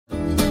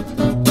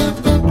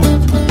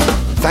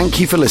Thank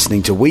you for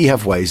listening to We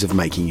Have Ways of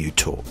Making You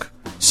Talk.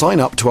 Sign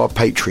up to our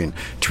Patreon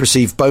to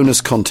receive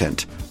bonus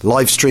content,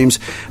 live streams,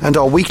 and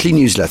our weekly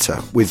newsletter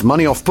with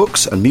money off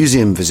books and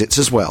museum visits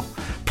as well,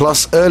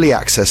 plus early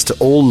access to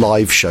all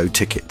live show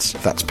tickets.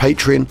 That's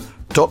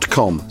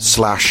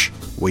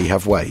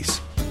patreon.com/wehaveways.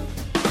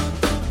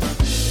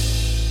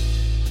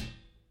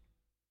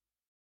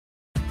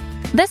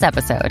 This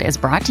episode is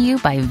brought to you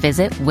by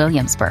Visit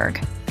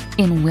Williamsburg.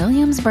 In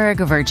Williamsburg,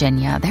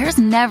 Virginia, there's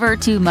never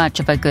too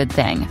much of a good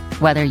thing.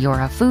 Whether you're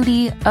a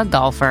foodie, a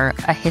golfer,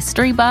 a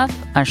history buff,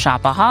 a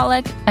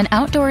shopaholic, an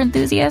outdoor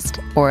enthusiast,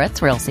 or a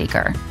thrill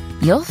seeker,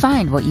 you'll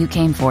find what you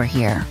came for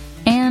here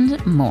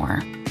and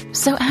more.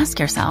 So ask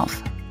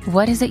yourself,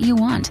 what is it you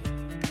want?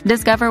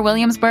 Discover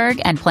Williamsburg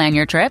and plan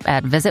your trip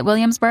at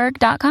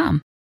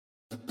visitwilliamsburg.com.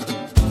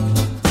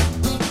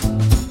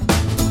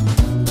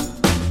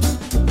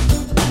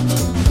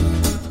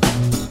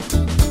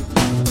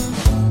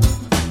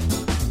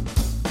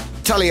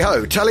 Tally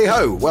ho, tally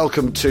ho.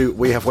 Welcome to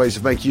We Have Ways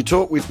of Making You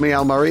Talk with me,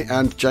 Al Murray,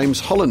 and James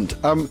Holland.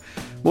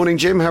 Morning,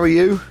 Jim. How are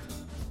you?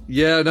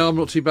 Yeah, no, I'm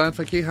not too bad,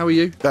 thank you. How are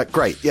you?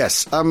 Great,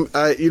 yes.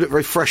 You look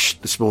very fresh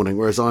this morning,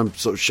 whereas I'm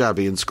sort of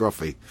shabby and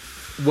scruffy.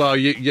 Well,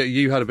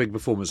 you had a big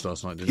performance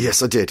last night, didn't you?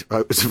 Yes, I did.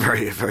 It was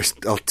very.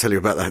 I'll tell you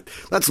about that.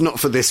 That's not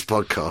for this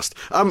podcast.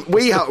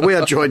 We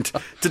are joined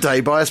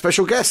today by a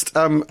special guest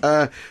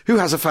who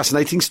has a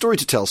fascinating story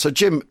to tell. So,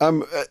 Jim,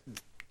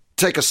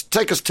 take us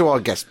to our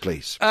guest,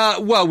 please.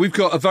 Well, we've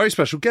got a very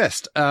special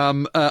guest,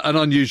 an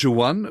unusual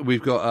one.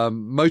 We've got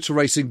motor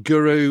racing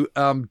guru,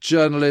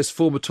 journalist,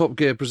 former Top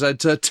Gear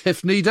presenter,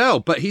 Tiff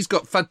Needell. But he's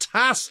got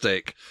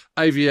fantastic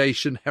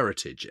aviation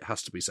heritage, it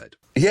has to be said.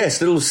 Yes,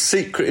 a little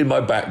secret in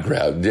my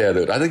background, yeah,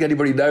 that I think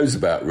anybody knows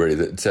about, really,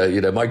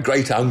 that, my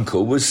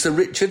great-uncle was Sir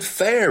Richard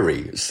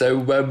Fairey.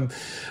 So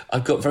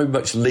I've got very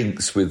much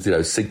links with,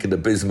 sinking the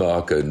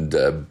Bismarck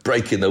and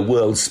breaking the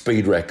world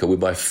speed record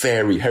with my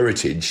Fairey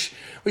heritage,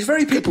 which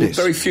very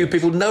few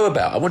people know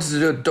about. I wanted to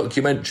do a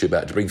documentary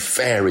about it, to bring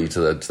Fairey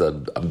to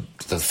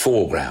the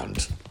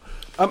foreground.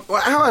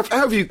 How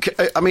have you...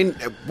 I mean,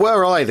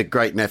 were I the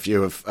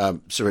great-nephew of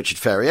Sir Richard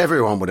Fairey,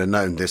 everyone would have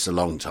known this a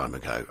long time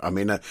ago. I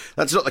mean,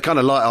 that's not the kind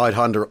of light I'd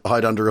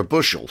hide under a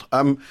bushel.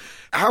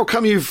 How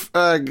come you've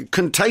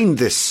contained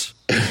this?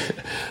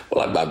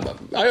 Well,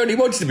 I only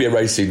wanted to be a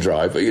racing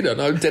driver,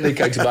 and I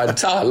dedicated my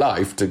entire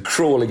life to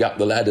crawling up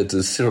the ladder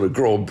to sort of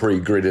Grand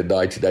Prix grid in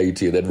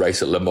 1980 and then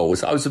race at Le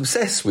Mans. I was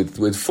obsessed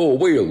with four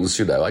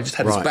wheels, I just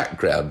had this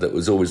background that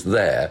was always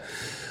there.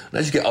 And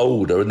as you get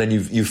older, and then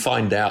you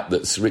find out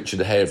that Sir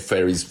Richard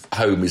Fairey's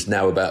home is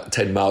now about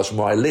 10 miles from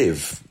where I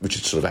live, which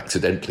is sort of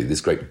accidentally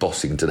this great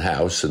Bossington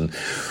house. And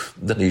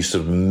then you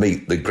sort of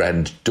meet the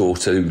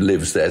granddaughter who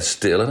lives there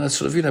still. And I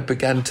sort of,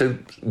 began to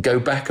go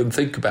back and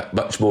think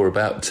much more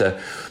about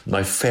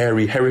my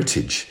Fairey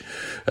heritage.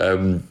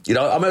 I'm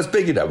as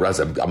big,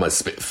 I'm a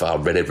Spitfire,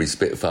 read every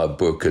Spitfire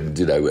book, and,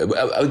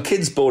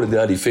 kids born in the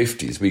early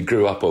 50s, we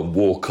grew up on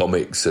war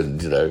comics and,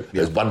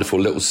 those wonderful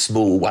little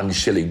small 1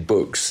 shilling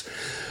books.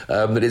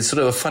 But it's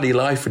sort of a funny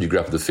life when you grew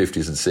up in the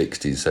 50s and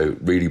 60s, so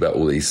reading about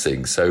all these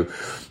things. So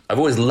I've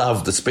always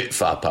loved the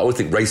Spitfire pilot. I always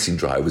think racing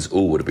drivers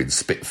all would have been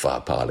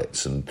Spitfire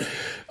pilots. And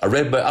I've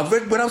read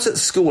when I was at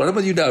school, I don't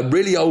know whether a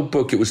really old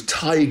book, it was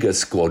Tiger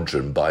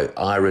Squadron by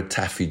Ira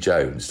Taffy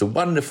Jones. It's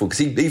wonderful, because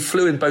he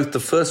flew in both the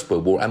First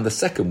World War and the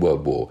Second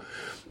World War.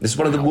 This is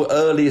one of the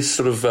earliest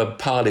sort of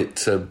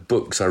pilot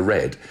books I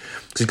read.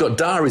 Because he's got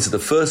diaries of the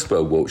First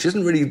World War, which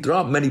there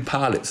aren't many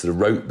pilots that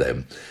wrote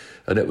them.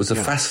 And it was a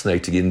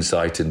fascinating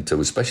insight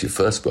into, especially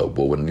First World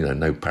War, when,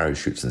 no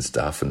parachutes and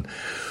stuff. And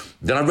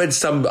then I read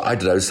some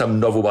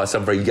novel by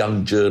some very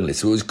young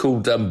journalist. It was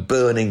called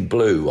Burning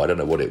Blue. I don't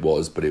know what it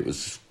was, but it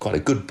was quite a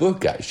good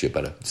book, actually,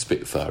 about a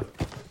Spitfire.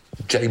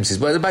 James's.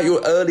 What about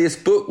your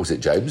earliest book, was it,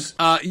 James?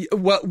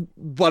 Well,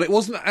 it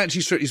wasn't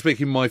actually, strictly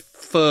speaking, my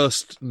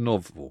first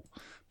novel.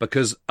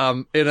 Because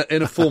in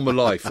a former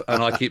life,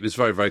 and I keep this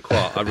very, very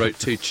quiet, I wrote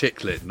 2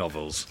 chick lit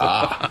novels,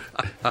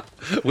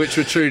 which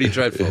were truly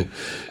dreadful.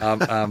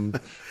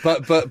 But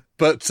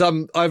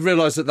I've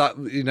realised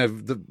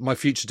that my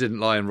future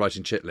didn't lie in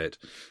writing chick lit.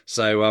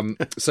 So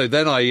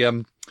then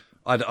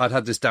I'd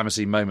had this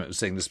Damascene moment of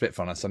seeing the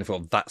Spitfire, and I suddenly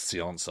thought, that's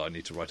the answer. I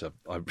need to write a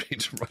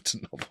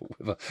novel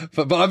with her.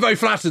 But I'm very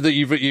flattered that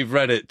you've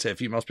read it, Tiff.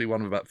 You must be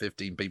one of about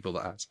 15 people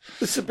that has.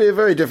 This would be a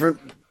very different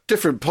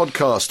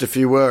podcast if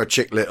you were a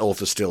chick lit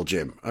author still,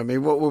 Jim. I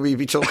mean, what will we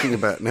be talking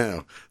about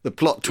now? The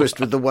plot twist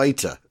with the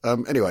waiter.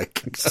 Anyway,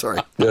 sorry.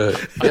 I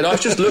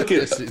was just looking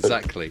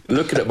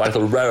at my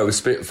little row of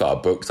Spitfire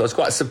books. I was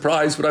quite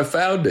surprised when I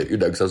found it,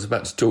 because I was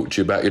about to talk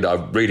to you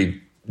about,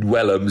 reading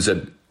Wellhams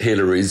and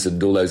Hillary's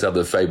and all those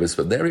other famous,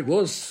 but there it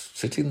was,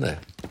 sitting there,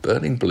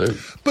 Burning Blue.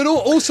 But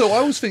also, I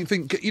always think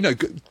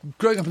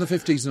growing up in the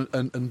 50s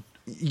and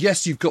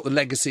yes, you've got the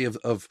legacy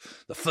of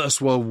the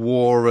First World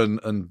War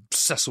and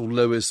Cecil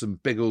Lewis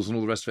and Biggles and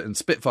all the rest of it, and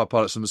Spitfire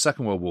pilots from the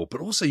Second World War.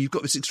 But also you've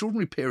got this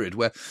extraordinary period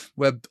where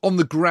on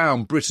the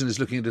ground Britain is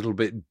looking a little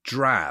bit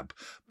drab,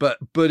 but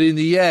in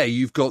the air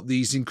you've got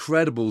these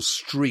incredible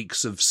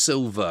streaks of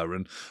silver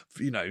and,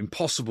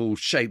 impossible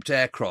shaped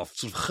aircraft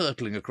sort of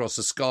hurtling across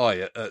the sky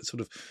at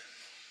sort of,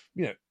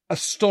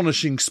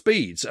 astonishing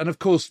speeds. And of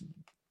course,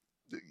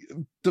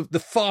 the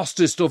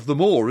fastest of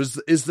them all is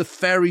the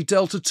Fairey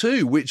Delta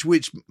II, which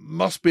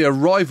must be a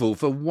rival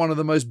for one of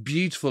the most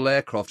beautiful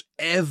aircraft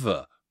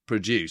ever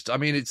produced. I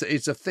mean,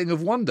 it's a thing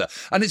of wonder,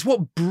 and it's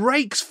what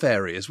breaks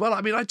Fairey as well. I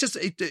mean,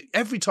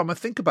 every time I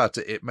think about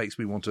it, it makes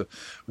me want to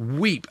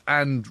weep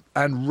and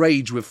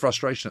rage with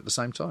frustration at the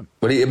same time.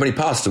 When he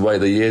passed away,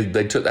 the year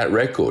they took that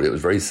record, it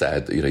was very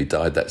sad that he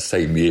died that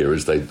same year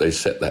as they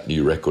set that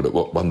new record at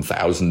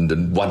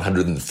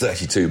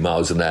 1,132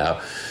 miles an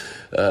hour.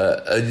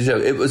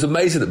 It was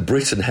amazing that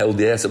Britain held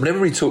the air. So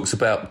whenever he talks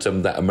about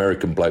that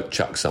American bloke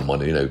chucked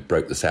someone who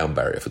broke the sound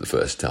barrier for the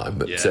first time,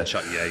 but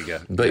Chuck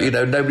Yeager.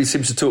 But nobody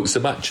seems to talk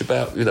so much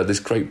about this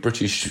great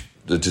British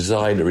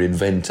designer,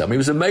 inventor. I mean, it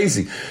was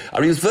amazing. I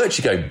mean, he was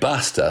virtually going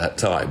bust at that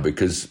time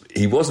because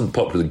he wasn't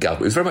popular with the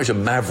government. He was very much a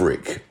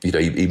maverick.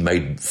 He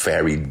made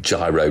Fairey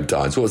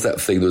gyrodynes. What was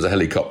that thing? There was a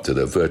helicopter,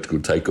 the vertical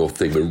takeoff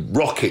thing with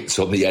rockets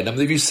on the end. I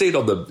mean, if you've seen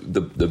on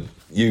the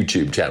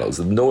YouTube channels,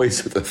 the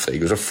noise of the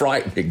thing was a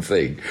frightening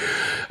thing.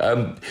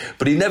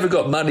 But he never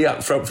got money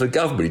up front for the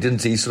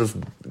government. He sort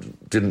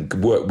of didn't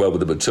work well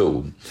with them at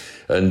all.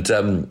 And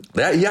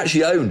he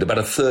actually owned about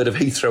a third of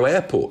Heathrow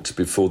Airport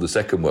before the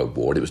Second World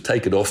War, and it was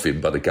taken off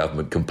him by the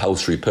government,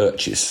 compulsory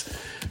purchase.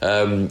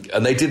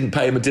 And they didn't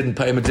pay him. I think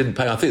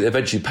they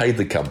eventually paid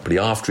the company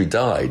after he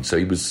died. So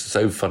he was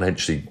so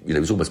financially, he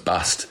was almost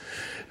bust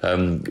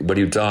when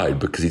he died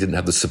because he didn't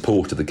have the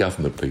support of the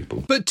government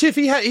people. But Tiff,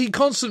 he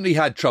constantly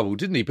had trouble,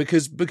 didn't he?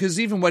 Because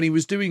even when he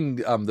was doing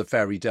the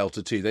Fairey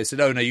Delta II, they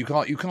said, "Oh no, you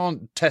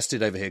can't test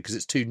it over here because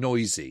it's too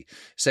noisy."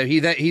 So he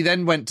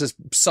then went to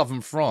southern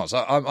France.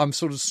 I'm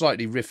sort of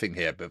slightly riffing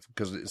here, but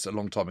because it's a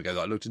long time ago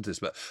that I looked into this.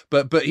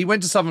 But he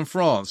went to southern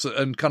France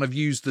and kind of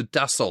used the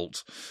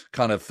Dassault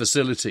kind of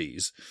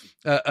facilities.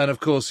 And of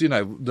course,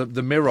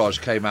 the Mirage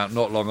came out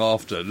not long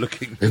after,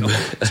 looking not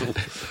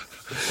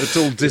at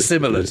all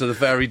dissimilar to the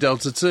Fairey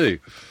Delta II.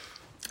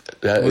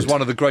 It was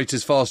one of the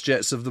greatest fast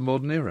jets of the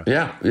modern era.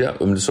 Yeah.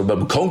 So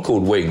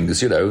Concorde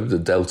wings,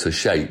 the Delta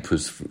shape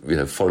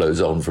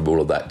follows on from all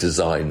of that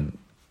design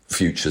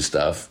future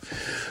stuff.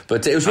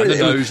 But it was really,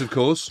 and the nose, of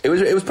course. It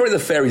was probably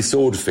the Fairey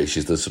Swordfish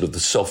is the sort of the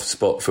soft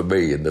spot for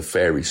me in the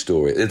Fairey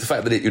story. The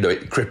fact that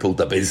it crippled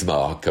the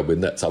Bismarck. I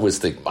mean, I always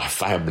think my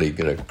family,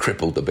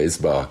 crippled the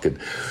Bismarck and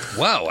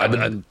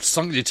and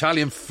sunk the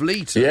Italian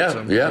fleet.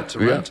 At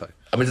Toronto.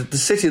 I mean, to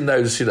sit in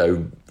those,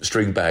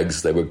 string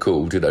bags, they were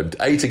called, to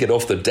get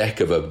off the deck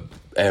of a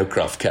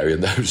aircraft carrier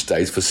in those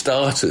days, for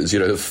starters,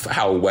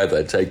 foul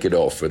weather, take it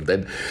off, and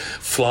then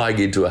flying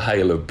into a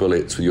hail of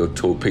bullets with your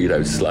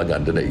torpedoes slung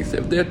underneath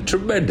them. They're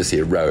tremendously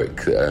heroic,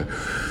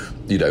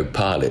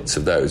 pilots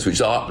of those, which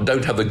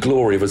don't have the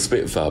glory of a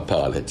Spitfire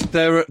pilot.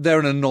 They're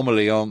an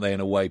anomaly, aren't they, in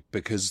a way,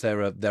 because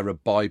they're a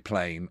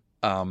biplane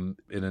in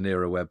an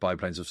era where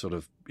biplanes have sort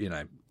of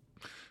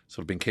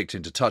been kicked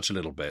into touch a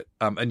little bit,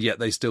 and yet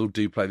they still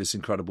do play this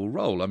incredible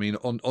role. I mean,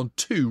 on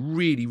two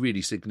really,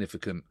 really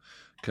significant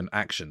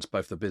actions,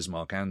 both the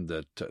Bismarck and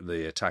the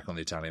attack on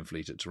the Italian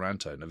fleet at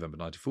Taranto in November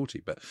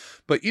 1940.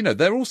 But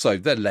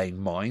they're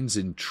laying mines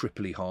in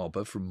Tripoli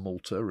harbour from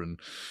Malta and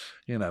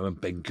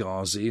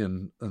Benghazi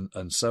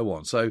and so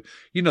on. So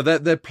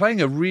they're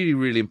playing a really,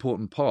 really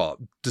important part,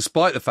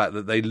 despite the fact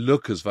that they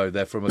look as though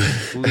they're from a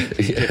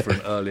completely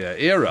different earlier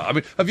era. I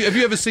mean, have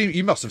you ever seen?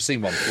 You must have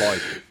seen one fly.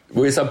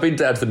 Well, yes, I've been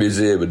down to the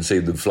museum and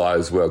seen them fly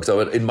as well.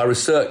 Because in my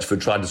research for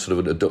trying to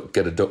sort of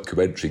get a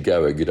documentary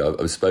going,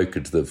 I've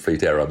spoken to the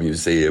Fleet Air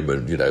Museum,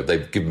 and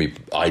they've given me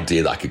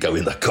idea that I could go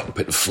in the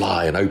cockpit and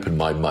fly and open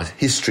my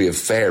history of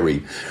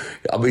Fairey.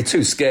 I'd be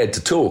too scared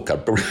to talk.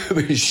 I'd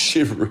probably be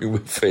shivering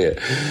with fear.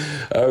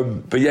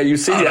 But yeah, you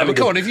see.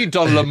 Come on, if you've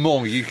done Le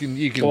Mans, you can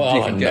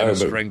get a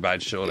spring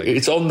badge, surely.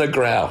 It's on the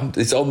ground.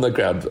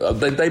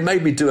 They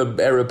made me do an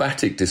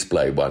aerobatic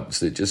display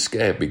once. It just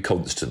scared me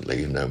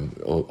constantly,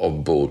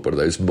 on board one of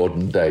those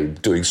modern day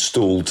doing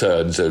stall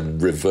turns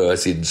and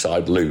reverse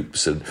inside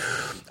loops, and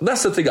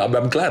that's the thing.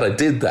 I'm glad I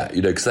did that,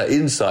 because that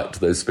insight to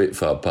those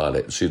Spitfire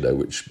pilots,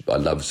 which I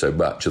love so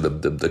much,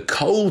 and the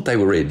cold they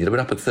were in, went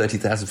up at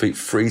 30,000 feet,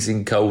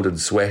 freezing cold and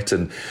sweat,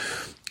 and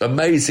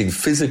amazing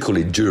physical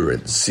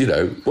endurance.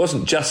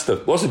 Wasn't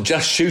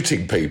just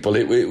shooting people.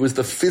 It was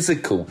the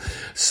physical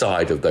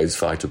side of those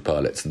fighter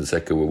pilots in the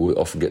Second World War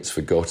often gets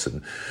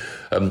forgotten.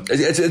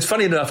 It's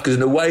funny enough because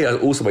in a way,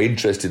 also my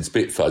interest in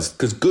Spitfires,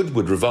 because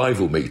Goodwood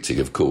Revival meeting,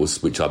 of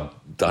course, which I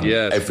done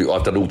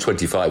I've done all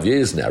 25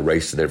 years now,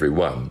 raced in every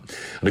one.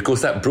 And of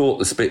course that brought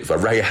the Spitfire.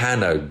 Ray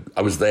Hanno,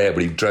 I was there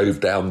when he drove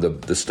down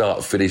the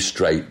start-finish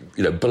straight,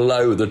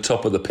 below the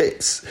top of the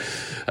pits.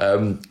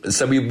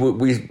 So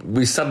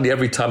we suddenly,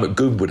 every time at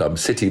Goodwood, I'm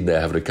sitting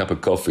there having a cup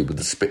of coffee with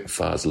the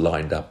Spitfires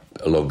lined up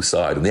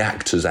alongside, and the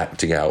actors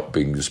acting out,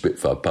 being the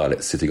Spitfire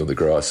pilots sitting on the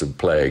grass and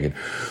playing. And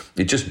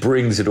it just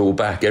brings it all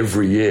back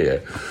every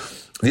year.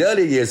 The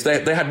earlier years,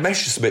 they had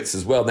Messerschmitts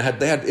as well. They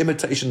had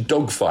imitation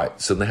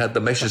dogfights, and they had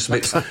the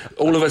Messerschmitts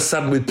all of a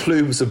sudden with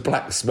plumes of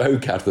black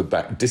smoke out of the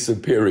back,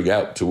 disappearing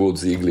out towards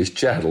the English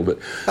Channel. But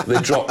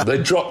they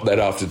dropped that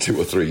after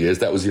 2 or 3 years.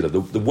 That was,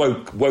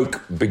 the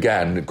woke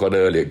began quite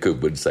early at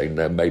Goodwood, saying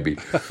maybe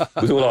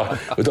with all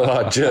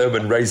our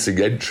German racing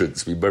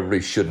entrants, we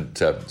probably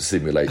shouldn't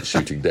simulate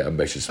shooting down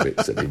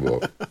Messerschmitts anymore.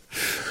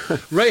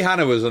 Ray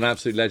Hanna was an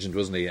absolute legend,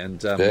 wasn't he?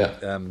 And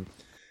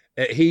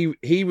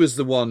he was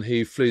the one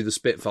who flew the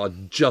Spitfire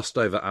just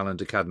over Alain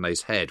de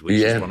Cadenet's head, which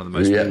is one of the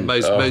most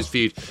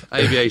viewed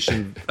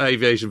aviation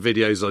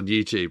videos on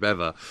YouTube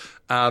ever.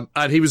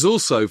 And he was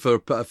also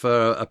for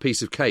a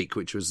piece of cake,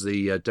 which was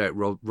the Derek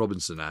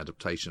Robinson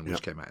adaptation,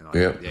 which came out in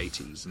the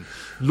 80s and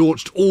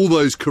launched all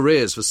those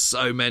careers for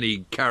so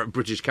many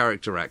British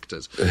character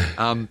actors.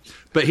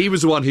 But he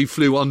was the one who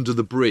flew under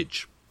the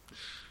bridge.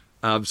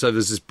 So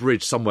there's this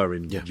bridge somewhere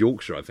in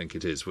Yorkshire, I think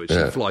it is, which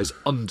flies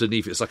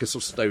underneath it. It's like a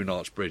sort of stone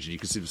arch bridge, and you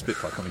can see the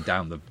Spitfire coming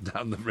down the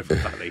river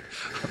valley,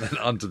 and then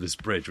under this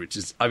bridge, which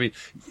is, I mean,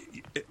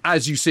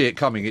 as you see it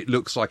coming, it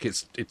looks like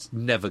it's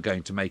never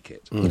going to make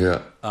it.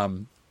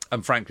 And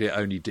frankly, it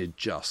only did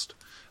just.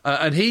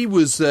 And he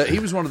was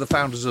one of the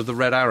founders of the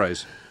Red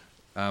Arrows.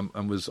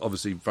 And was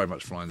obviously very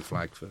much flying the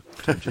flag for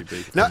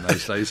TGB in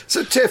those days.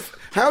 So, Tiff,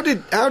 how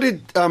did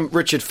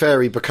Richard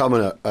Fairey become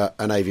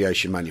an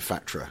aviation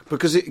manufacturer?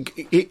 Because I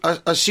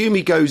assume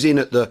he goes in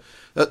at the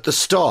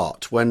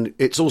start when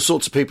it's all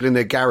sorts of people in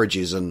their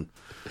garages and.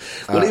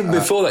 Well, even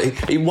before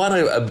that, he won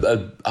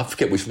I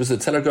forget which was the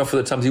Telegraph or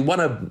the Times. He won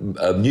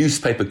a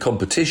newspaper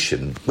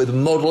competition with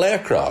model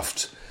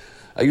aircraft.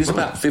 He was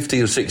about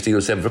 50 or 60 or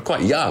 70,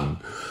 quite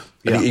young.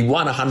 And he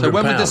won £100. So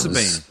when would this have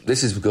been?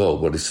 This is,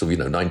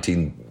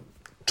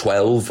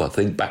 1912, I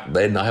think, back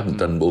then. I haven't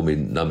done all my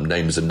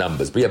names and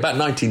numbers. But about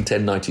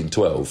 1910,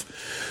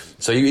 1912.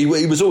 So he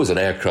was always an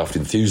aircraft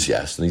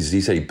enthusiast. And he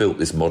said he built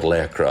this model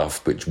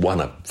aircraft, which won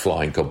a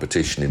flying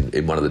competition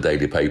in one of the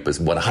daily papers,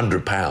 and won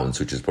 £100,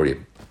 which is probably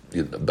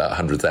about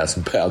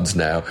 £100,000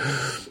 now.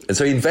 And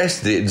so he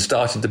invested it and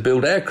started to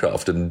build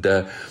aircraft. And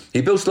he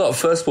built a lot of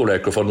first-ball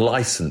aircraft on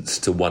licence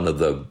to one of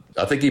the...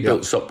 I think he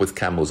built Sopwith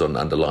Camels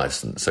under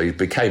licence. So he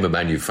became a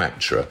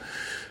manufacturer,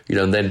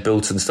 and then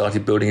built and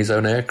started building his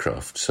own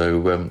aircraft.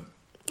 So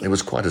it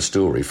was quite a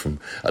story,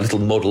 from a little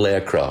model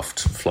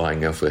aircraft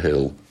flying off a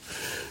hill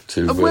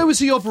to... And where was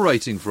he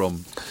operating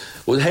from?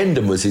 Well,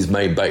 Hendon was his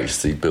main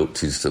base. He built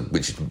his...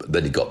 which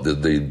then he got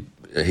the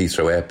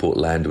Heathrow Airport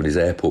land when his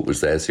airport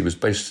was there, so he was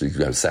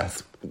basically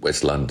south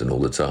West London all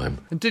the time.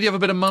 And did he have a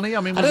bit of money?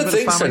 I mean, I don't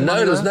think so. No,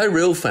 there was no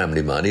real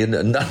family money, and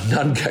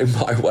none came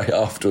my way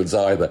afterwards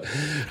either,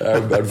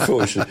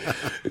 unfortunately.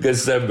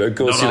 Because, of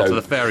course, not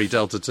after the Fairey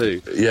Delta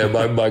too. Yeah,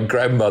 my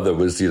grandmother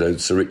was,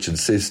 Sir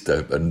Richard's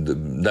sister,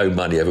 and no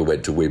money ever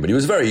went to women. He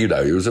was he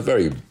was a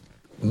very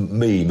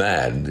me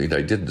man. He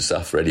didn't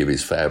suffer any of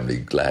his family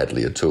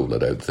gladly at all, I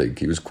don't think.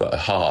 He was quite a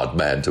hard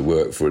man to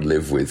work for and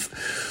live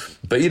with.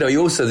 But, he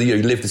also, he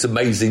lived this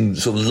amazing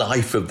sort of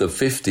life of the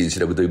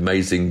 50s, with the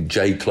amazing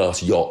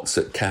J-class yachts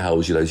at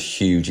Cowes,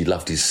 huge. He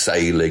loved his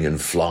sailing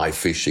and fly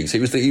fishing. So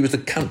he was the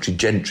country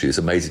gentry, this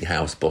amazing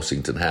house,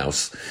 Bossington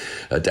House,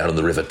 down on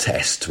the River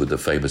Test with the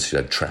famous,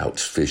 trout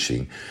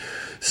fishing.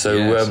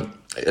 So,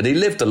 and he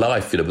lived a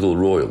life, with all the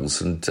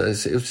royals. And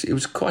it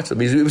was quite, he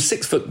was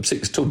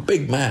 6'6" tall,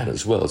 big man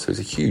as well. So he was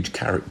a huge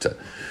character.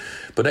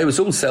 But it was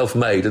all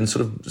self-made and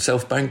sort of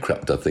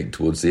self-bankrupt, I think,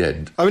 towards the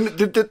end. I mean,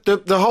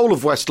 the whole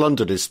of West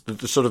London is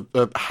the sort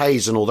of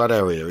Hayes and all that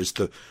area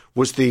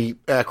was the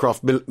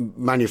aircraft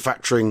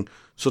manufacturing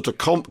sort of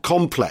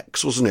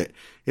complex, wasn't it?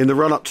 In the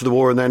run up to the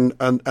war, and then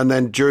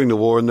during the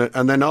war, and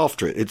then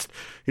after it. It's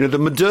the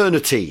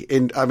modernity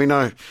in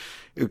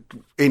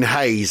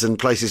Hayes and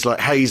places like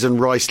Hayes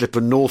and Ruislip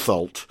and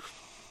Northolt.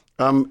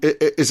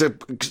 It is a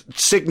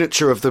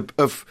signature of it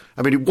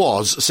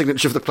was a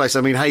signature of the place.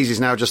 I mean, Hayes is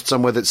now just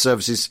somewhere that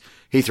services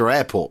Heathrow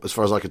Airport, as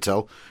far as I could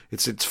tell.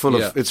 It's full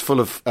of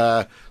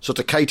sort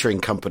of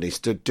catering companies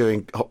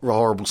doing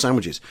horrible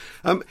sandwiches.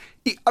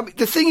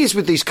 The thing is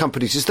with these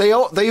companies is they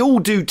all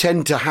do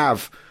tend to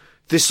have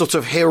this sort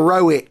of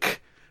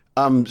heroic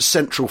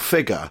central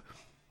figure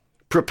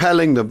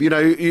propelling them.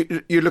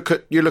 You look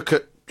at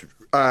the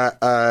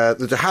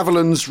de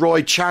Havillands,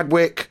 Roy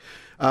Chadwick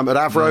at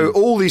Avro,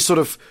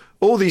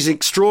 all these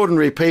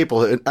extraordinary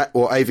people,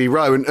 or A.V.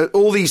 Rowe, and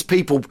all these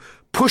people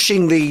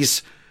pushing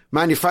these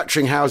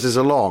manufacturing houses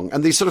along,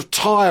 and these sort of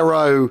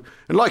tyro,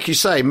 and like you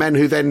say, men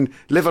who then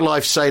live a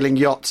life sailing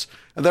yachts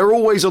And they're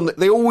always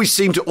they always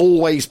seem to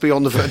always be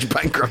on the verge of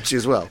bankruptcy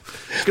as well.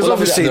 Because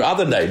obviously there are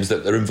other names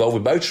that are involved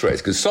with motor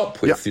race. Because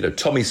Sopwith,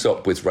 Tommy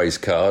Sopwith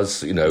raced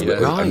cars,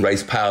 and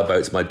raced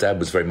powerboats. My dad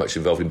was very much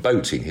involved in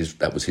boating.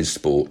 That was his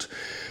sport.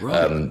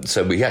 Right.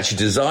 So we actually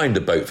designed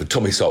a boat for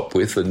Tommy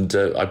Sopwith, and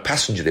I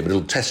passengered him a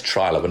little test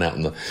trial. I went out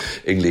on the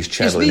English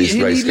Channel in his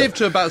race. He lived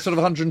to about sort of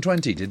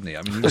 120, didn't he?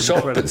 I mean, the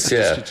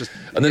Sopwiths,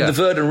 and then the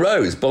Verdon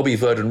Rows, Bobby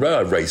Verdon Rowe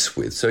I raced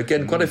with. So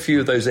again, quite a few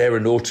of those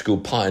aeronautical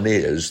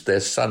pioneers, their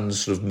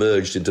sons sort of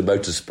merged into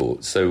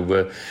motorsport. So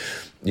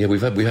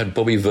we had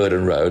Bobby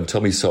Verdon Rowe and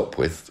Tommy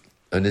Sopwith,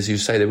 and as you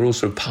say, they were all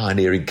sort of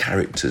pioneering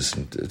characters,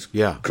 and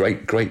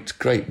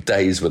great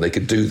days when they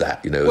could do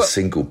that. A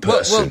single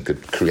person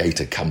could create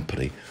a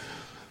company.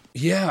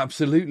 Yeah,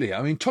 absolutely.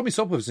 I mean, Tommy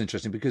Sopwith is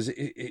interesting because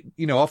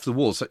after the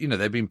war, so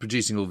they've been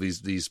producing all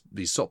these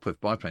Sopwith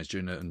biplanes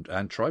and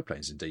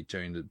triplanes indeed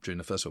during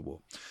the First World War,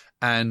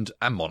 and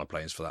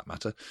monoplanes for that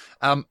matter.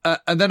 And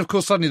then of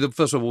course suddenly the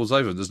First World War's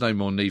over and there's no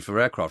more need for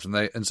aircraft,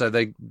 and so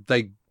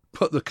they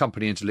put the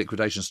company into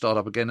liquidation, start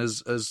up again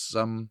as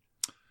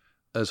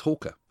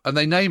Hawker, and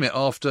they name it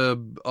after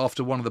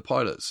one of the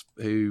pilots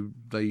who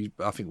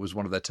I think was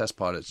one of their test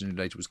pilots and who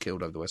later was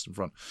killed over the Western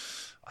Front.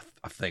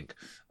 I think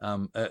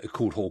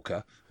called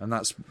Hawker, and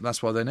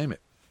that's why they name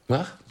it.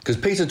 Well, because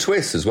Peter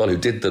Twiss as well, who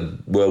did the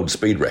world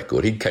speed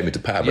record, he came into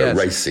powerboat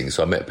racing,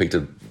 so I met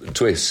Peter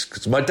Twiss.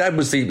 Because my dad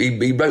was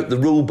he wrote the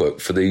rule book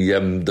for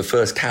the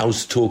first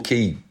Cowes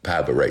Torquay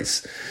powerboat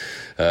race.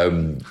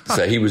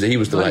 So he was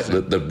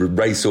the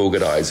race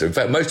organizer. In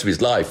fact, most of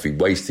his life he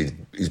wasted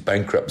his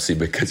bankruptcy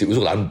because it was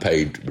all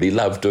unpaid. But he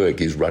loved doing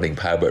his running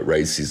powerboat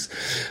races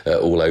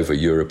all over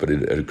Europe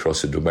and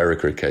across into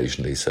America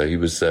occasionally. So he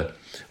was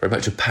very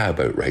much a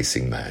powerboat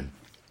racing man.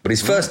 But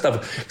his first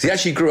love, because he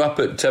actually grew up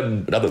at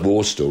another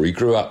war story. He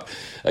grew up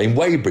in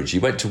Weybridge. He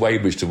went to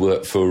Weybridge to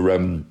work for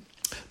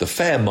the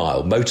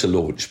Fairmile motor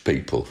launch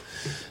people.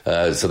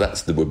 So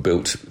they were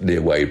built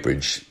near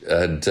Weybridge,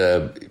 and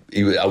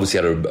he obviously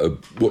had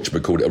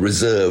a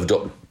reserved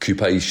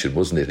occupation,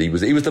 wasn't it? He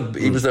was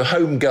the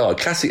home guard,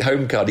 classic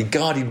home guard. He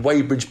guarded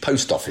Weybridge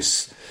post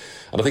office,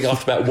 and I think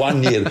after about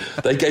 1 year,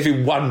 they gave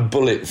him one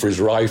bullet for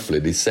his rifle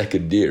in his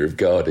second year of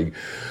guarding.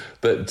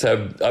 But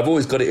I've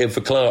always got it in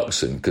for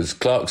Clarkson, because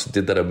Clarkson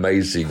did that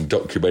amazing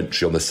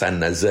documentary on the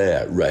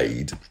Saint-Nazaire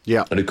raid.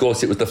 Yeah. And, of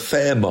course, it was the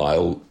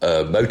Fairmile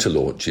motor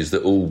launches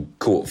that all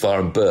caught fire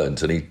and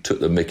burnt, and he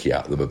took the mickey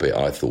out of them a bit,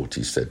 I thought.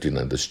 He said,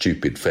 the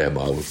stupid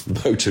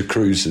Fairmile motor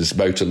cruisers,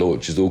 motor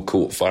launches all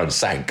caught fire and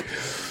sank.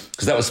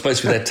 Because that was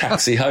supposed to be their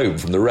taxi home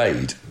from the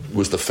raid,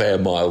 was the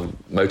Fairmile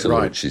motor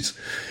launches.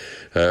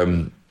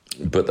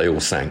 But they all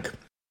sank.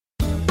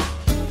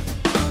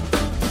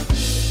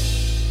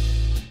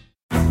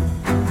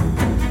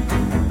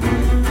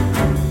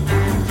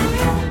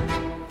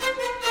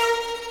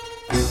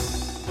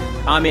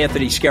 I'm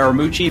Anthony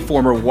Scaramucci,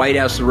 former White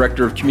House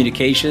Director of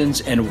Communications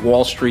and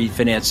Wall Street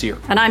financier.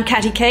 And I'm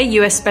Katty Kay,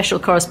 US Special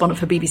Correspondent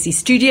for BBC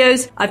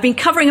Studios. I've been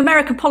covering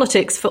American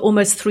politics for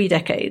almost 3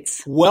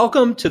 decades.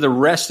 Welcome to The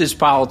Rest is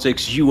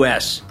Politics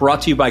US,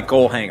 brought to you by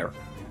Goalhanger.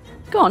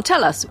 Go on,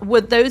 tell us,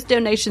 were those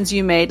donations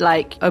you made,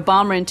 like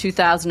Obama in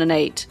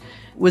 2008,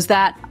 was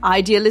that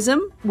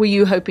idealism? Were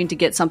you hoping to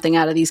get something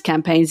out of these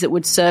campaigns that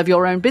would serve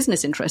your own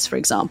business interests, for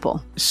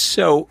example?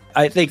 So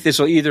I think this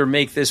will either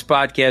make this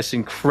podcast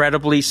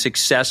incredibly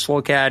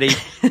successful, Katty,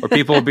 or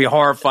people will be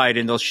horrified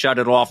and they'll shut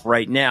it off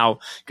right now,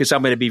 because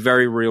I'm going to be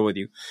very real with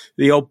you.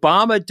 The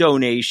Obama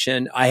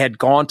donation, I had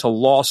gone to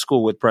law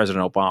school with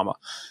President Obama.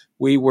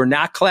 We were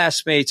not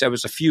classmates. I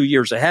was a few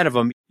years ahead of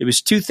him. It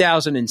was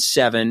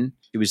 2007.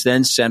 He was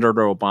then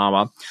Senator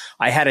Obama.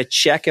 I had a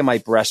check in my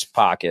breast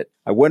pocket.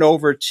 I went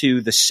over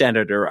to the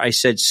senator. I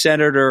said,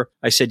 Senator,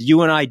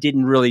 you and I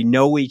didn't really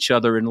know each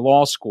other in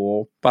law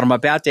school, but I'm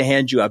about to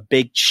hand you a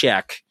big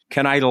check.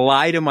 Can I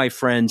lie to my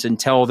friends and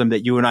tell them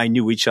that you and I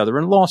knew each other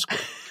in law school?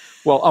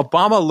 Well,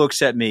 Obama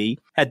looks at me,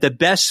 had the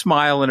best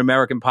smile in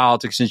American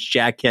politics since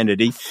Jack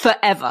Kennedy.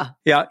 Forever.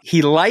 Yeah.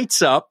 He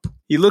lights up.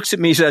 He looks at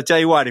me and says, I'll tell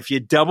you what, if you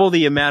double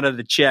the amount of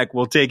the check,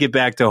 we'll take it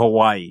back to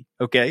Hawaii.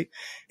 Okay.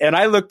 And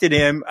I looked at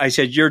him. I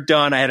said, you're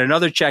done. I had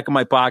another check in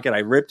my pocket. I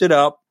ripped it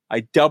up.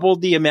 I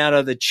doubled the amount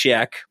of the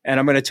check. And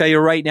I'm going to tell you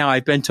right now,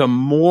 I've been to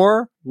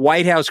more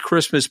White House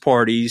Christmas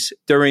parties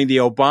during the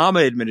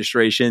Obama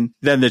administration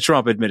than the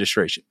Trump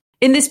administration.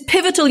 In this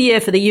pivotal year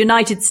for the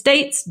United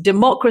States,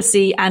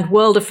 democracy and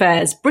world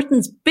affairs,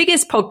 Britain's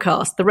biggest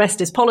podcast, The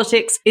Rest is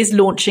Politics, is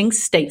launching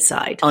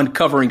stateside.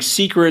 Uncovering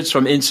secrets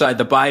from inside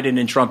the Biden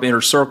and Trump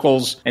inner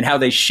circles and how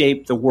they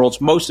shape the world's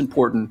most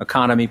important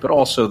economy, but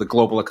also the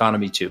global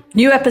economy too.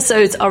 New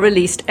episodes are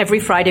released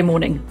every Friday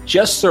morning.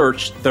 Just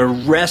search The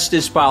Rest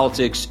is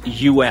Politics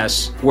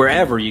US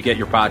wherever you get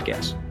your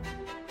podcasts.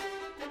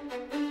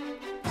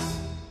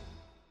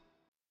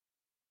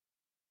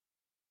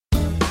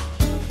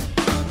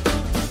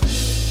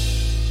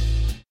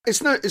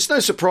 It's no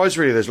surprise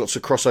really. There's lots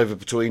of crossover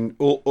between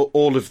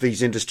all of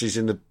these industries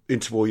in the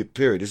interwar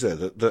period, is there?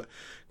 That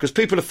because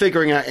people are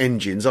figuring out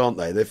engines, aren't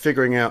they? They're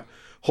figuring out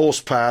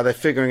horsepower. They're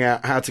figuring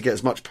out how to get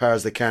as much power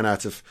as they can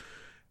out of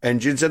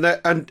engines, and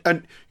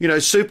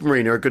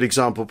Supermarine are a good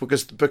example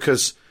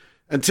because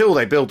until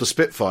they build the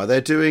Spitfire,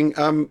 they're doing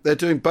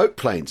boat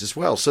planes as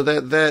well. So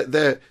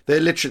they've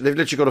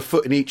literally got a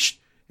foot in each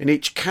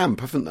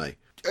camp, haven't they?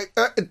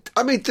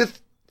 I mean,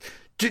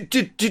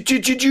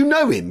 did you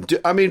know him?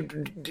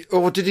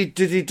 Or did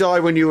he die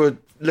when you were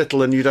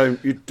little and you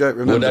don't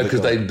remember? Well, no,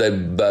 because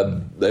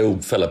they all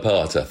fell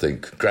apart. I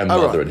think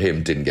grandmother and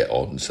him didn't get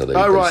on, so they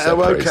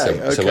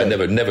separated. So I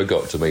never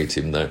got to meet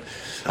him. No,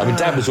 I mean,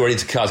 Dad was already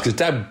into cars because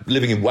Dad,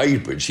 living in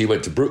Wadebridge, he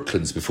went to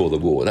Brooklands before the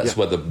war. That's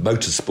where the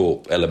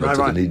motorsport element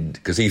of it,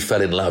 because he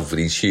fell in love with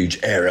these huge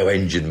aero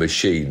engine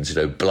machines,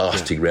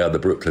 blasting around the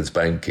Brooklands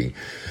banking.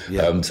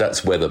 Yeah. So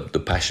that's where the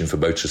passion for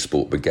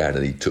motorsport began,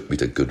 and he took me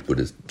to Goodwood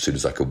as soon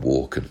as I could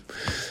walk, and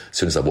as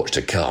soon as I watched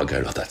a car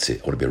going, that's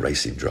it, I want to be a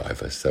racing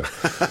driver. So,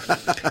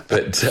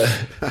 but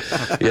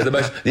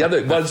the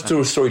other one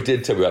story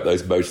did tell me about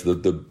those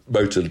the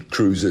motor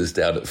cruisers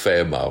down at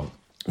Fairmont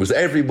was that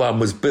everyone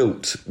was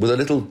built with a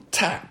little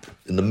tap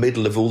in the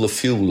middle of all the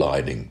fuel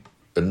lining.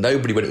 And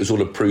nobody, when it was all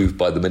approved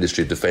by the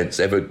Ministry of Defence,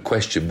 ever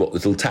questioned what the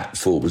little tap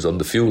for was on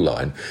the fuel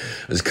line.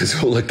 It's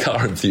because all the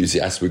car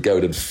enthusiasts would go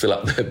in and fill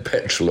up their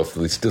petrol off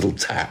this little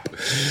tap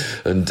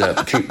and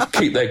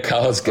keep their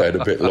cars going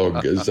a bit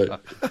longer. So,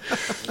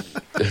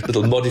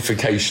 little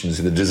modifications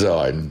in the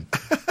design.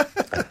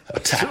 A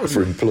tap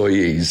for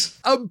employees.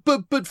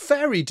 But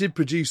Fairey did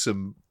produce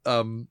some...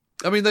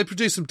 they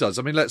produced some duds.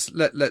 I mean, let's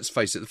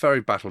face it, the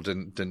Fairey battle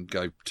didn't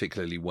go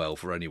particularly well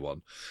for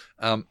anyone.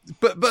 But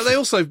they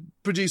also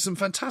produced some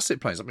fantastic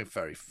planes. I mean,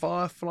 Fairey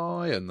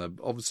Firefly, and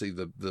obviously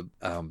the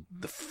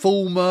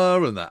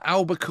Fulmar, and the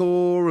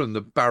Albacore, and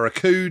the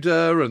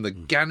Barracuda, and the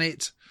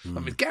Gannet. I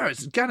mean,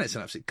 Gannet's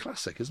an absolute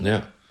classic, isn't it?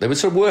 Yeah, they were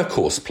sort of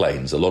workhorse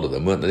planes, a lot of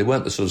them, weren't they? They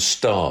weren't the sort of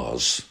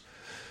stars.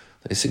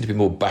 They seemed to be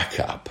more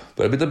backup.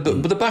 But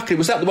the back,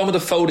 was that the one with the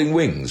folding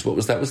wings? What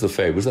was that? Was the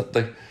Fairey? Was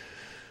that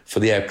for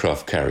the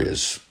aircraft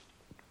carriers?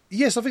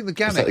 Yes, I think the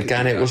Gannet. The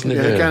Gannet, wasn't it?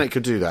 Yeah, the Gannet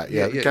could do that.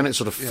 Yeah, the Gannet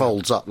sort of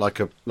folds up like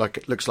it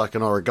looks like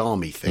an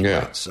origami thing.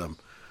 Yeah.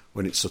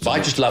 When it's sort of. But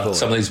I just love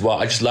some of these.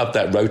 I just love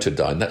that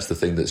Rotodyne. That's the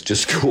thing that's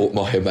just caught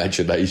my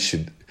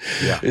imagination.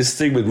 Yeah. This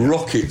thing with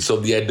rockets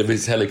on the end of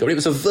his helicopter. It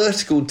was a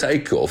vertical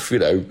takeoff,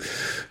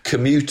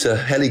 commuter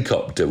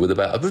helicopter with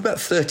about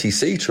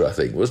 30-seater, I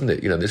think, wasn't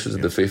it? This was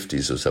in the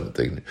 50s or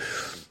something.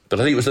 But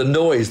I think it was the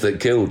noise that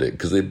killed it,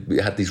 because it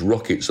had these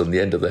rockets on the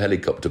end of the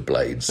helicopter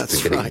blades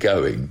to get it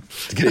going.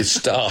 To get it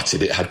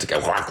started, it had to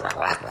go...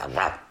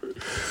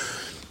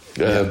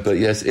 But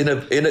yes,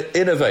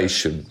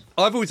 innovation.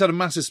 I've always had a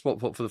massive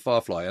spot for the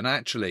Firefly, and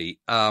actually,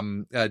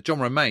 John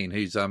Romaine,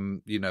 who's up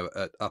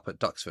at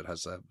Duxford,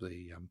 has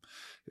the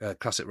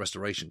classic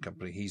restoration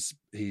company. He's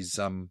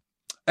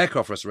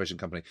aircraft restoration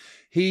company.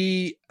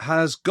 He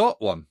has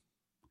got one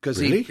because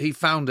he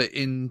found it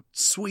in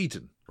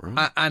Sweden.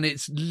 Right. And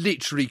it's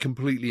literally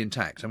completely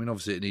intact. I mean,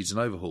 obviously it needs an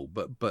overhaul,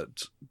 but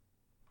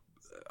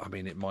I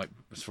mean, it might,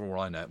 for all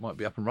I know, it might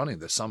be up and running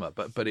this summer.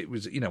 But it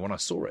was, when I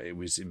saw it, it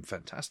was in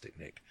fantastic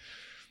nick.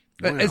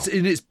 Wow.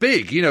 It's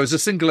big, it's a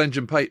single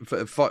engine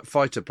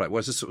fighter plane. Well,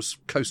 it's a sort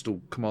of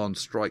coastal command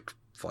strike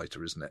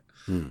fighter, isn't it?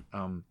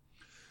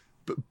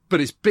 But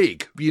it's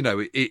big.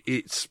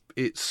 It's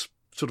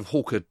sort of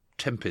Hawker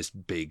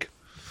Tempest big.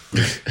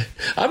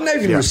 I've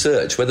never even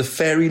researched where the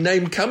Fairey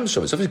name comes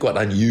from. It's obviously quite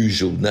an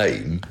unusual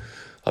name.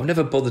 I've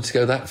never bothered to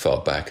go that far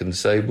back and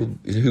say, well,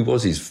 who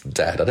was his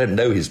dad? I don't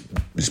know his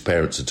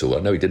parents at all. I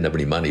know he didn't have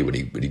any money when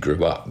he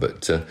grew up,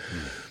 but it'd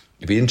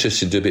be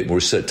interesting to do a bit more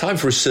research. Time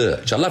for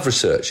research. I love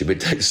research, but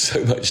it takes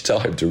so much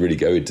time to really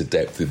go into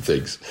depth in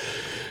things.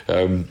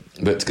 But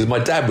because my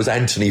dad was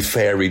Anthony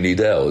Fairey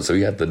Needell, so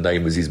he had the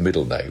name as his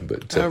middle name.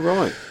 But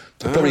right.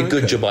 Probably a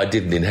good job I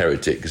didn't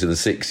inherit it, because in the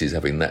 60s,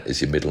 having that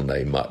as your middle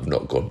name might have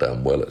not gone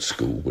down well at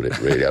school, would it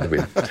really? I'd have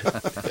been...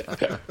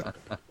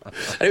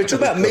 Anyway, talk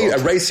about me, a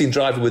racing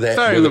driver with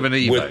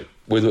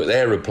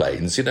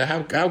aeroplanes.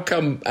 How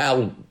come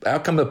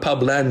a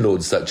pub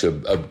landlord's such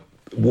a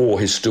war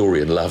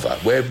historian lover?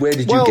 Where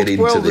did you get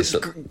into this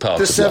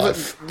part of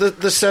life? The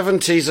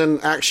 70s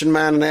and Action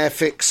Man and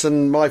Airfix,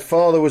 and my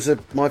father was in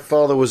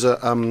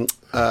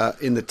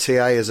the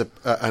TA as a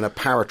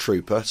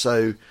paratrooper,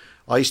 so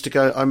I used to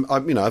go. I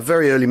have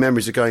very early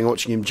memories of going and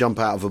watching him jump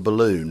out of a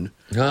balloon,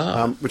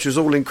 which was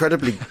all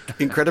incredibly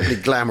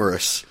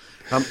glamorous.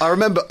 I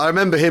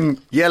remember him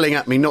yelling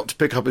at me not to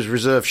pick up his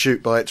reserve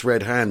chute by its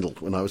red handle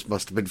when I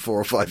must have been 4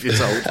 or 5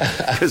 years old,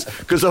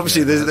 because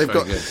obviously they've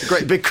got a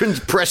great big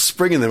press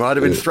spring in them. I'd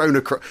have been thrown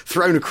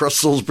across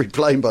Salisbury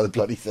Plain by the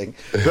bloody thing.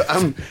 But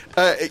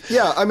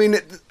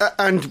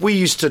and we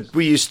used to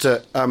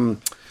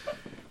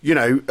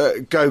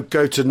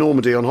go to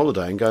Normandy on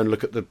holiday and go and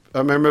look at the.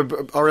 I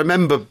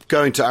remember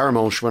going to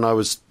Arromanches when I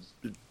was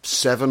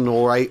 7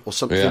 or 8 or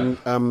something,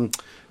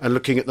 and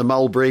looking at the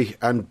mulberry,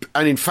 and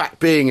in fact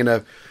being in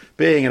a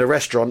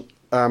restaurant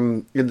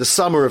in the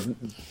summer of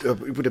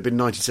it would have been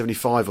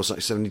 1975 or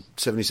something,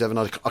 77.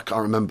 I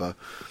can't remember,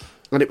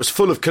 and it was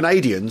full of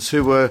Canadians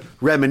who were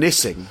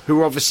reminiscing, who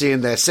were obviously in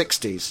their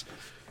 60s.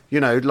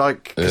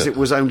 like, because it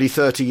was only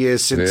 30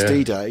 years since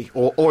D-Day,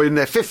 or in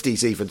their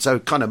 50s even, so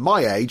kind of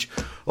my age,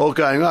 all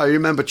going, oh, you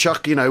remember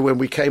Chuck, when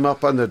we came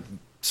up on the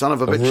son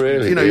of a bitch,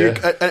 really?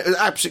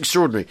 Absolutely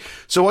extraordinary.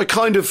 So I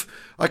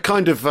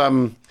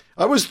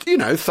was,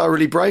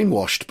 thoroughly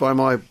brainwashed by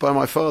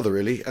my father,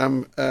 really,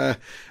 and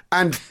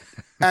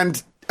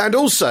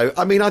also,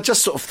 I mean, I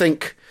just sort of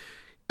think,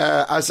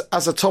 as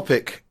a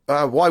topic,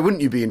 why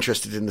wouldn't you be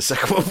interested in the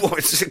Second World War?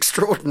 It's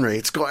extraordinary.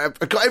 It's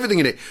got everything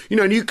in it,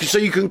 and you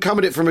can come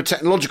at it from a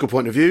technological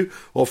point of view,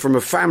 or from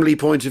a family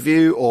point of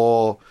view,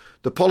 or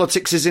the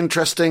politics is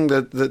interesting.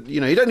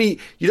 You don't need.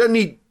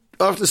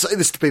 I have to say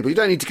this to people: you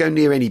don't need to go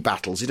near any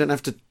battles. You don't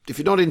have to. If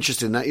you're not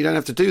interested in that, you don't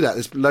have to do that.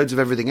 There's loads of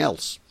everything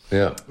else.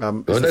 Yeah,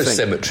 those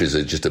cemeteries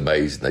are just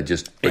amazing. They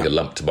just bring a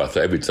lump to my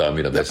throat every time.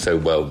 They're so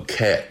well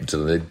kept,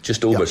 and they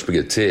just almost bring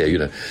a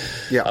tear.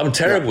 I'm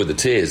terrible with the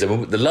tears. I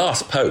mean, the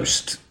last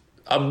post,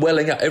 I'm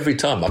welling up every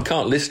time. I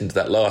can't listen to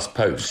that last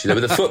post.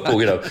 With the football,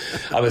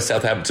 I'm a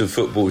Southampton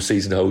football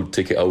season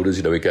ticket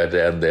holders. We go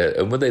down there,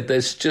 and when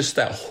there's just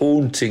that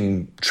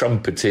haunting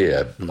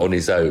trumpeter on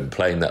his own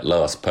playing that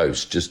last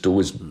post, just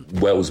always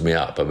wells me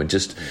up. I mean,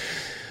 just.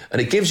 And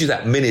it gives you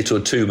that minute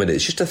or 2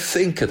 minutes just to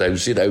think of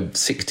those,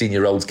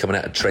 16-year-olds coming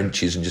out of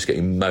trenches and just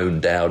getting mown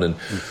down. And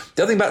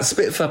the other thing about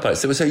Spitfire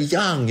pilots, they were so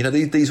young.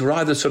 These were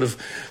either sort of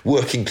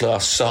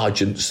working-class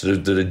sergeants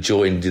that had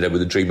joined,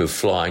 with a dream of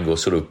flying, or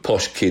sort of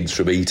posh kids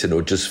from Eton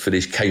or just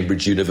finished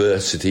Cambridge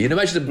University.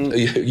 Imagine a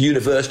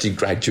university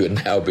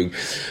graduate now being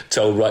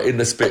told, right, in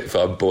the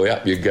Spitfire, boy,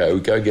 up you go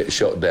and get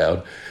shot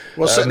down.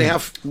 Well, certainly,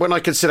 when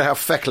I consider how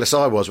feckless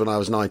I was when I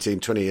was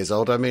 19, 20 years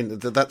old, I mean,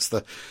 that's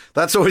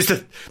always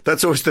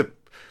the.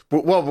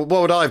 What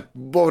would I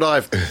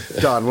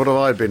have done? What have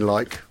I been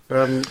like?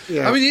 I mean,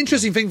 the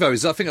interesting thing though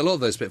is I think a lot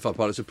of those Spitfire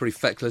pilots are pretty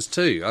feckless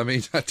too. I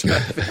mean,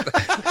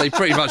 they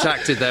pretty much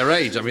acted their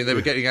age. I mean, they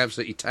were getting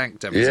absolutely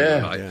tanked every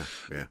single night.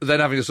 Yeah. Then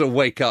having to sort of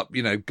wake up,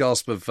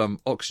 gasp of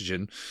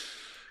oxygen.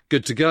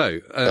 Good to go,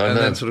 and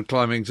then sort of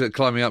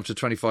climbing up to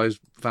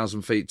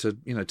 25,000 feet to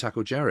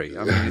tackle Jerry.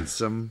 I mean,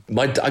 it's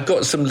I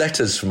got some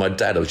letters from my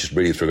dad. I was just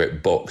reading through a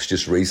great box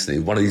just recently.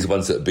 One of these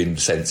ones that have been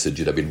censored,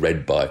 been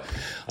read by,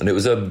 and it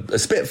was a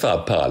Spitfire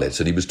pilot,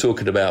 and he was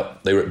talking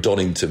about they were at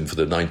Donington for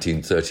the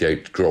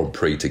 1938 Grand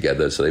Prix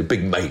together. So they were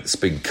big mates,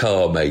 big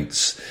car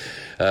mates.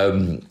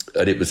 And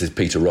it was this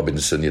Peter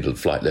Robinson,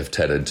 flight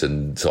lieutenant,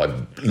 and so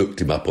I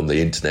looked him up on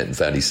the internet and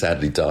found he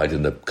sadly died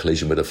in a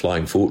collision with a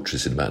Flying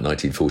Fortress in about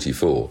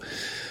 1944.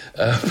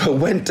 But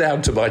went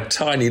down to my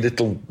tiny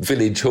little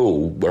village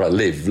hall where I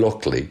live,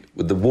 Lockley,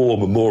 with the War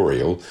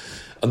Memorial,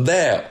 and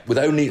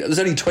there's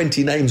only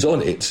 20 names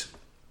on it,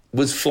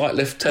 was Flight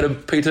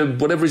Lieutenant Peter,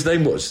 whatever his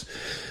name was.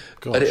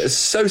 Gosh. And it was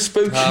so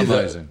spooky.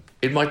 Amazing.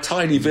 In my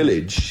tiny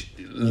village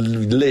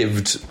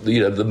lived,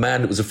 the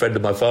man that was a friend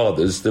of my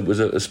father's that was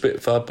a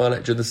Spitfire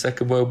pilot during the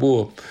Second World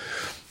War.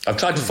 I've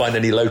tried to find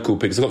any local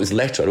because I've got this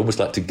letter. I'd almost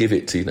like to give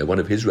it to, one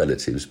of his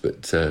relatives,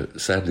 but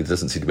sadly there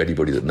doesn't seem to be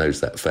anybody that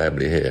knows that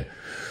family here.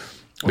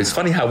 I mean, it's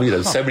funny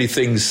how, so many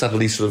things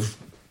suddenly sort of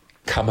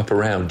come up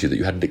around you that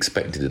you hadn't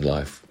expected in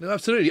life. No,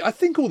 absolutely. I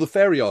think all the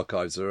Fairey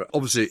archives are,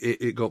 obviously,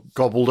 it got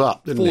gobbled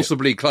up, didn't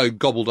it?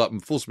 Gobbled up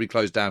and forcibly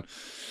closed down.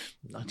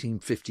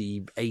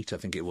 1958, I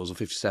think it was, or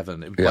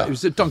 57. It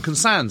was at Duncan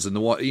Sands and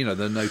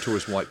the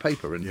notorious white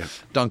paper. And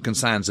Duncan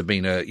Sands had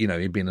been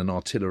he'd been an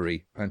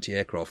artillery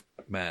anti-aircraft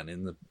man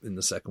in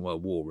the Second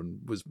World War and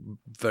was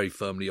very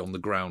firmly on the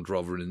ground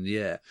rather than in the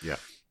air. Yeah.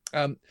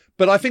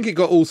 But I think it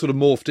got all sort of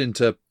morphed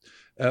into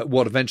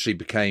what eventually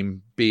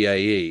became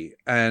BAE,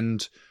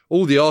 and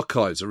all the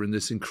archives are in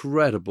this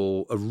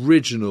incredible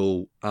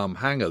original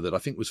hangar that I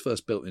think was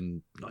first built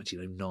in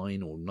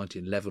 1909 or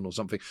 1911 or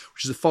something,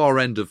 which is the far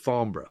end of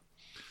Farnborough.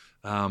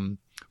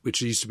 Which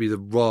used to be the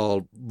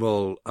Royal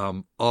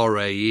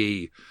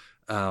RAE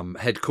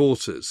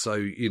headquarters.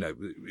 So,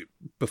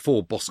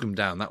 before Boscombe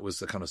Down, that was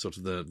the kind of sort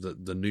of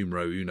the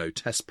numero uno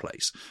test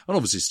place. And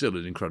obviously still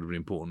an incredibly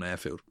important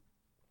airfield.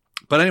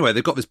 But anyway,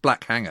 they've got this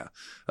black hangar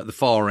at the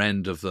far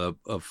end of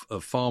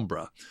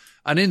Farnborough.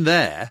 And in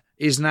there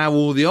is now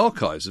all the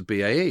archives of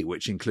BAE,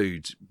 which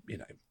includes,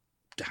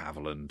 de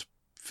Havilland,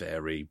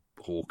 Fairey,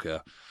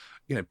 Hawker,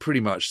 pretty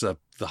much the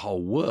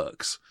whole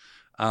works.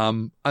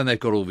 And they've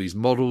got all these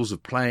models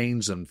of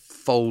planes and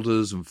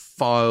folders and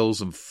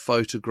files and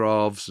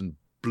photographs and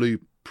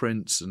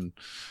blueprints, and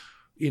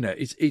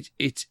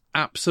it's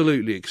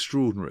absolutely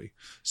extraordinary.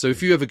 So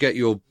if you ever get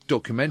your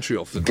documentary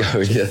off the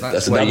ground,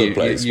 that's another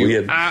place.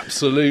 You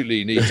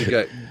absolutely need to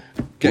get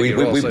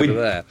your ass over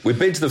there. We've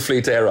been to the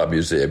Fleet Air Arm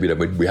Museum.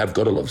 We have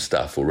got a lot of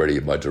stuff already.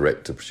 My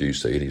director,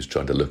 producer, and he's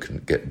trying to look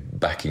and get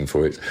backing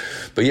for it.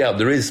 But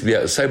there is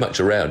so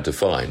much around to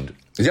find.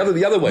 The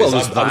other way is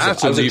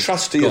I was a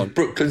trustee of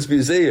Brooklands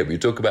Museum. You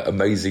talk about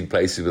amazing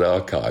places with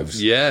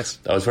archives. Yes.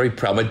 I was very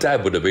proud. My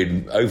dad would have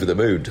been over the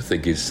moon to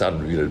think his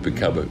son,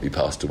 he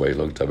passed away a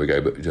long time ago,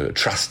 but a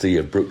trustee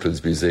of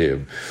Brooklands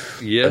Museum.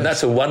 Yes. And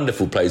that's a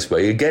wonderful place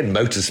where, again,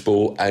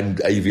 motorsport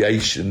and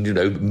aviation,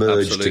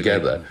 merged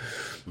together.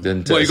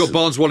 And, well, you've got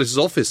Barnes Wallis's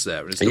office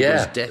there, and it's got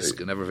his desk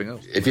and everything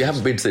else.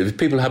 If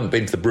people haven't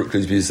been to the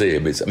Brooklands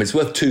Museum, it's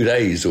worth 2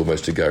 days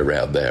almost to go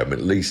around there. I mean,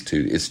 at least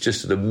 2. It's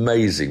just an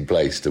amazing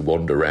place to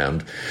wander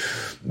around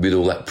with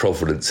all that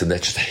provenance, and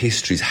there's just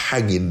history's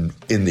hanging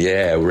in the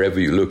air wherever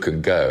you look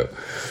and go.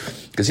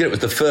 Because, it was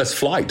the first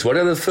flight.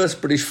 Whatever the first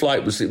British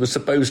flight was, it was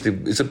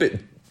supposedly, it's a bit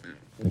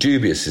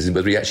dubious as in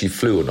whether he actually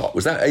flew or not.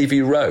 Was that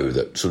A.V. Rowe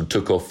that sort of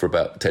took off for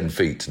about 10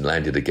 feet and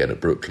landed again at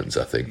Brooklands,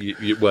 I think?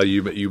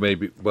 You may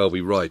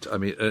be right. I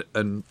mean,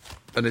 and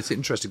it's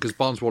interesting because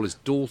Barnes Wallis'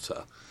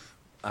 daughter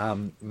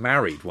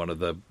married one of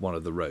the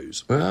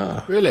Rows.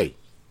 Ah. Really?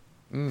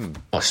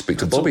 I'll speak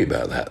to Bobby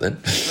about that then.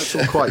 That's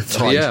all quite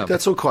tight. Yeah.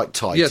 That's all quite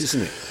tight,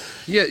 isn't it?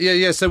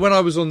 Yeah. So when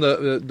I was on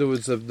there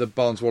was the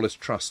Barnes Wallis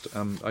Trust.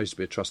 I used to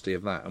be a trustee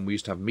of that, and we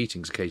used to have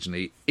meetings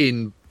occasionally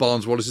in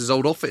Barnes Wallis's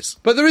old office.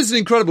 But there is an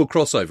incredible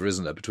crossover,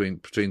 isn't there,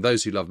 between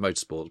those who love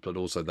motorsports, but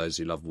also those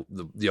who love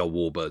the old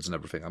warbirds and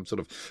everything. I'm sort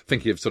of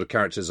thinking of sort of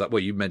characters like,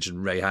 well, you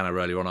mentioned Ray Hanna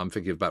earlier on. I'm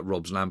thinking about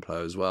Rob's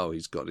Lampo as well.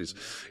 He's got he's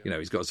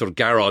got a sort of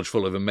garage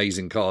full of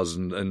amazing cars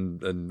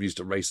and used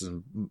to race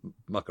and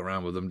muck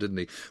around with them, didn't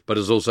he? But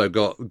has also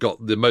got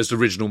the most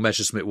original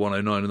Messerschmitt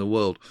 109 in the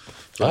world.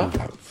 So,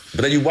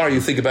 But then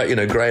you think about,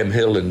 Graham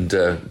Hill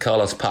and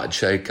Carlos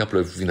Pache, a couple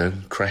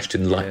of, crashed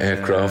in light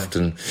aircraft,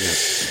 and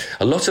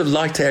a lot of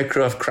light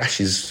aircraft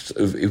crashes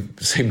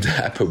seem to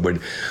happen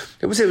when...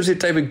 Was it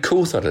David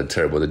Coulthard had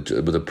terrible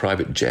with a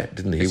private jet,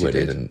 didn't he? He went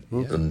in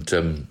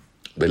and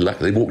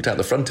they walked out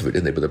the front of it,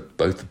 didn't they? But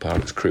both the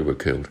pilot's crew were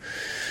killed.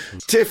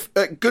 Tiff,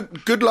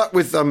 good luck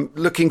with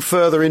looking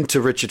further into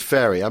Richard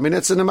Fairey. I mean,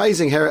 it's an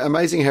amazing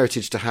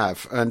heritage to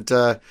have, and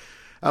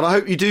I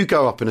hope you do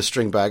go up in a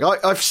string bag.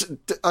 I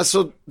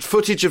saw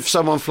footage of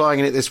someone flying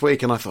in it this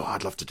week, and I thought,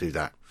 I'd love to do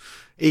that.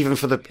 Even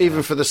for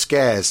the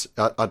scares,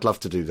 I'd love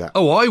to do that.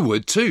 Oh, I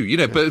would too,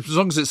 but as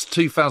long as it's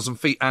 2,000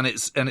 feet and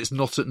it's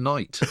not at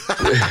night,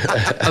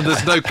 and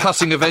there's no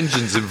cutting of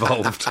engines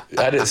involved,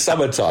 and it's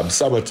summertime.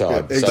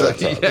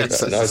 Exactly.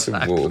 Yes, nice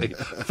and warm.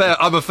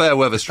 I'm a fair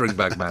weather string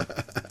bag man.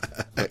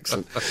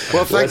 Excellent.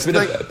 Well, thanks.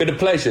 It's been a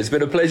pleasure. It's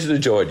been a pleasure to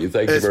join you.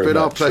 Thank you very much. It's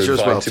been our pleasure as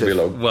well,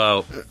 Tiff.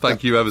 Well,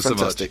 thank you ever so much.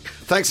 Fantastic.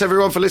 Thanks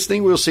everyone for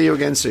listening. We'll see you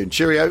again soon.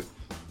 Cheerio.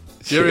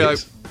 Cheerio.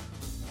 Cheers.